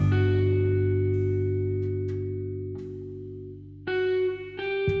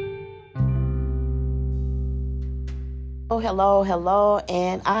Oh, hello, hello,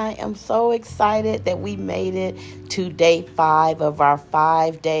 and I am so excited that we made it to day 5 of our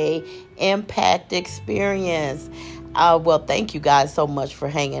 5-day impact experience. Well, thank you guys so much for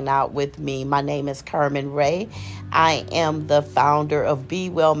hanging out with me. My name is Carmen Ray. I am the founder of Be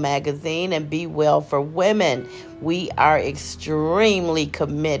Well Magazine and Be Well for Women. We are extremely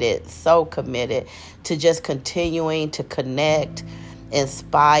committed, so committed to just continuing to connect,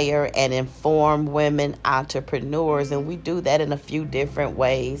 inspire, and inform women entrepreneurs. And we do that in a few different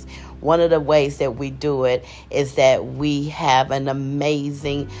ways. One of the ways that we do it is that we have an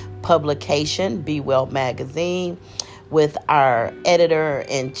amazing publication, Be Well Magazine, with our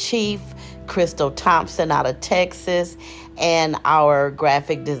editor-in-chief, Crystal Thompson out of Texas, and our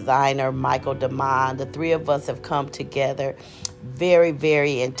graphic designer, Michael DeMond. The three of us have come together very,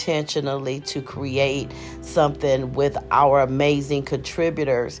 very intentionally to create something with our amazing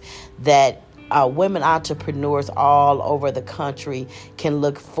contributors that women entrepreneurs all over the country can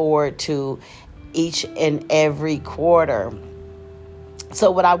look forward to each and every quarter.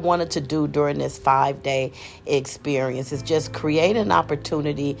 So what I wanted to do during this 5-day experience is just create an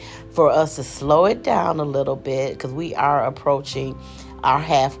opportunity for us to slow it down a little bit, because we are approaching our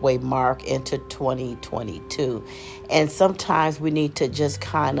halfway mark into 2022. And sometimes we need to just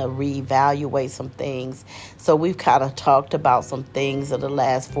kind of reevaluate some things. So we've kind of talked about some things in the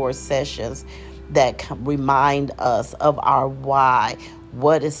last 4 sessions that remind us of our why.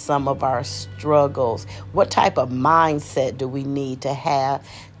 What is some of our struggles? What type of mindset do we need to have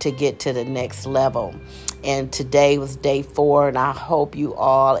to get to the next level? And today was day 4, and I hope you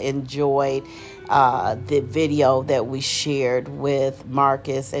all enjoyed the video that we shared with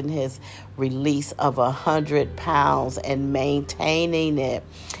Marcus and his release of 100 pounds and maintaining it.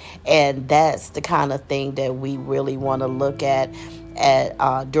 And that's the kind of thing that we really want to look at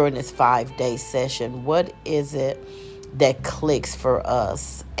during this 5-day session. What is it that clicks for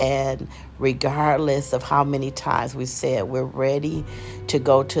us? And regardless of how many times we said we're ready to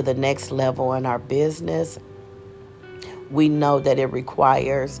go to the next level in our business, we know that it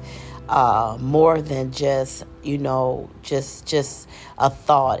requires more than just a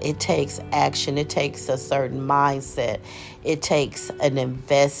thought. It takes action. It takes a certain mindset. It takes an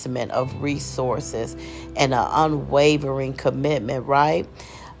investment of resources and an unwavering commitment, right?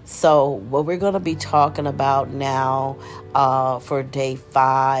 So what we're going to be talking about now for day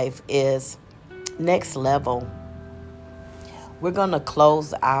 5 is next level. We're going to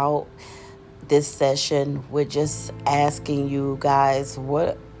close out this session with just asking you guys,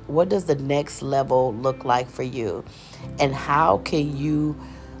 what does the next level look like for you? And how can you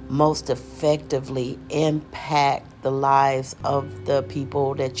most effectively impact the lives of the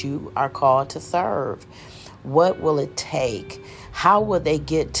people that you are called to serve? What will it take? How will they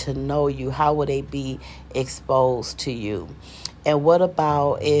get to know you? How will they be exposed to you? And what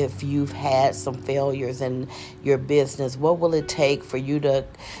about if you've had some failures in your business? What will it take for you to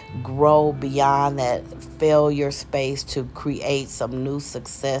grow beyond that failure space to create some new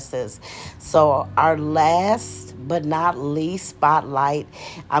successes? So our last but not least spotlight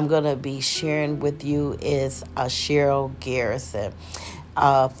I'm going to be sharing with you is Cheryl Garrison.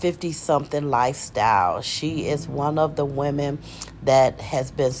 50-something lifestyle. She is one of the women that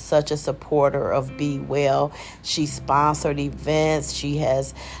has been such a supporter of Be Well. She sponsored events. She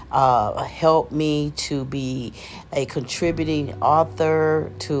has helped me to be a contributing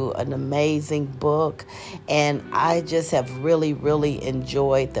author to an amazing book. And I just have really, really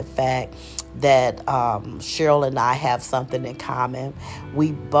enjoyed the fact that Cheryl and I have something in common.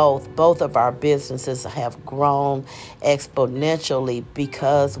 We both of our businesses have grown exponentially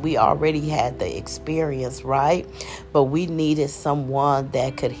because we already had the experience, right? But we needed someone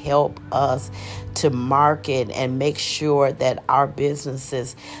that could help us to market and make sure that our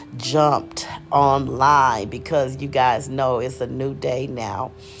businesses jumped online, because you guys know it's a new day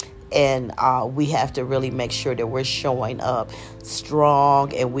now. And we have to really make sure that we're showing up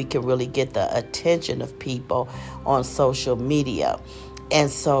strong and we can really get the attention of people on social media. And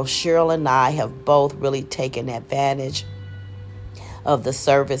so Cheryl and I have both really taken advantage of the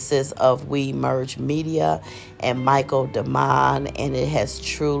services of We Merge Media and Michael DeMond, and it has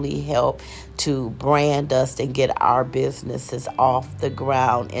truly helped to brand us and get our businesses off the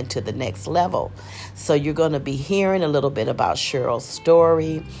ground into the next level. So you're going to be hearing a little bit about Cheryl's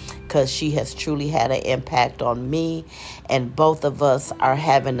story, because she has truly had an impact on me, and both of us are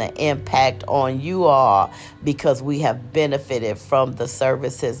having an impact on you all because we have benefited from the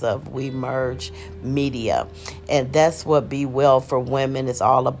services of We Merge Media. And that's what Be Well for Women is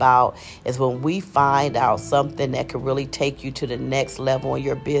all about, is when we find out something that can really take you to the next level in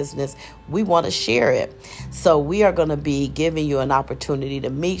your business, we want to share it. So we are going to be giving you an opportunity to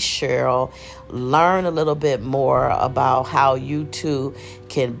meet Cheryl, learn a little bit more about how you too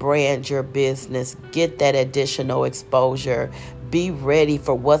can brand your business, get that additional exposure, be ready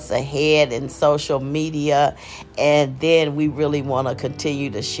for what's ahead in social media. And then we really want to continue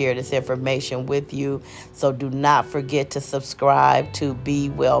to share this information with you. So do not forget to subscribe to Be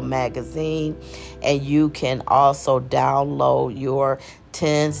Well Magazine. And you can also download your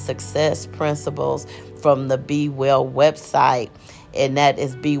 10 success principles from the Be Well website, and that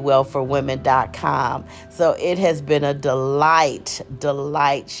is bewellforwomen.com. So it has been a delight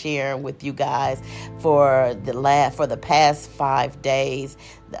sharing with you guys for the past 5 days.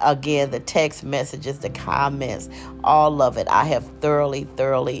 Again, the text messages, the comments, all of it, I have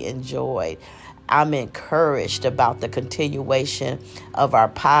thoroughly enjoyed. I'm encouraged about the continuation of our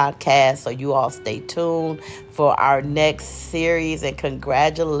podcast, so you all stay tuned for our next series, and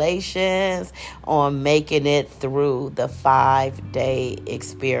congratulations on making it through the 5-day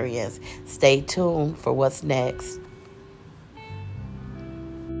experience. Stay tuned for what's next.